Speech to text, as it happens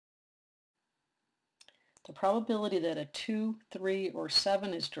The probability that a 2, 3, or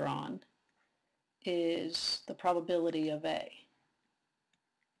 7 is drawn is the probability of A.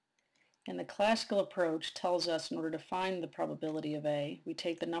 And the classical approach tells us in order to find the probability of A, we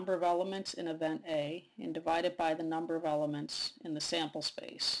take the number of elements in event A and divide it by the number of elements in the sample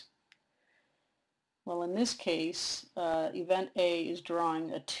space. Well, in this case, event A is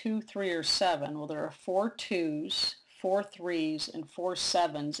drawing a 2, 3, or 7. Well, there are 4 2s, 4 3s, and 4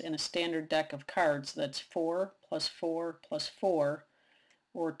 7s in a standard deck of cards. That's 4 plus 4 plus 4,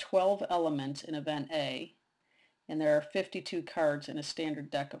 or 12 elements in event A. And there are 52 cards in a standard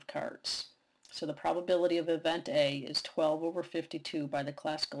deck of cards. So the probability of event A is 12 over 52 by the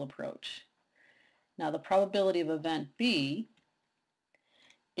classical approach. Now the probability of event B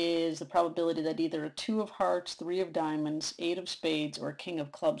is the probability that either a 2 of hearts, 3 of diamonds, 8 of spades, or a king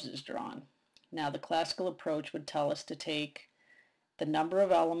of clubs is drawn. Now the classical approach would tell us to take the number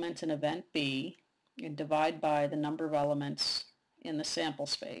of elements in event B and divide by the number of elements in the sample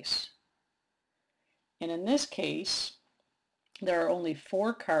space. And in this case, there are only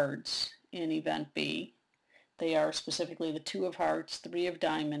 4 cards in event B. They are specifically the 2 of hearts, 3 of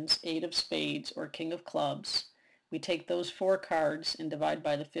diamonds, 8 of spades, or king of clubs. We take those 4 cards and divide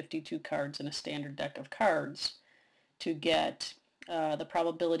by the 52 cards in a standard deck of cards to get the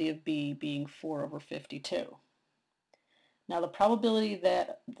probability of B being 4 over 52. Now the probability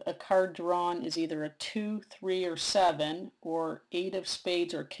that a card drawn is either a 2, 3, or 7, or 8 of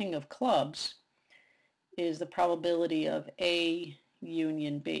spades or king of clubs is the probability of A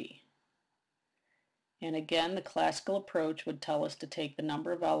union B. And again, the classical approach would tell us to take the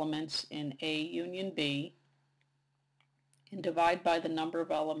number of elements in A union B and divide by the number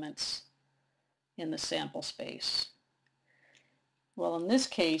of elements in the sample space. Well, in this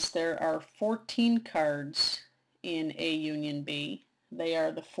case, there are 14 cards in A union B. They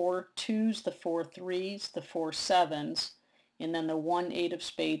are the 4 2s, the 4 3s, the 4 7s, and then the 1 8 of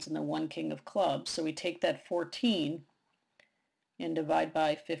spades and the 1 king of clubs. So we take that 14 and divide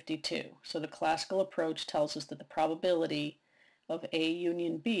by 52. So the classical approach tells us that the probability of A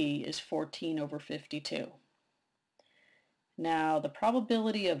union B is 14 over 52. Now the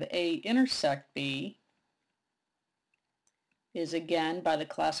probability of A intersect B is, again, by the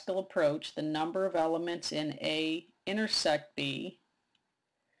classical approach, the number of elements in A intersect B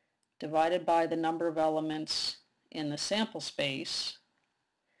divided by the number of elements in the sample space.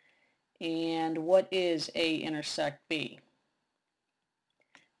 And what is A intersect B?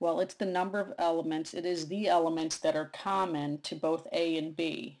 Well, it's the number of elements. It is the elements that are common to both A and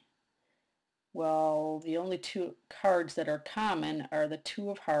B. Well, the only 2 cards that are common are the 2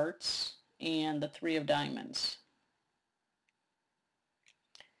 of hearts and the 3 of diamonds.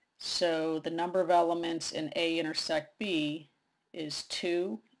 So the number of elements in A intersect B is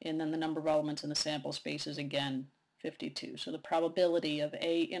 2, and then the number of elements in the sample space is, again, 52. So the probability of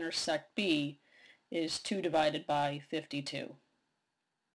A intersect B is 2 divided by 52.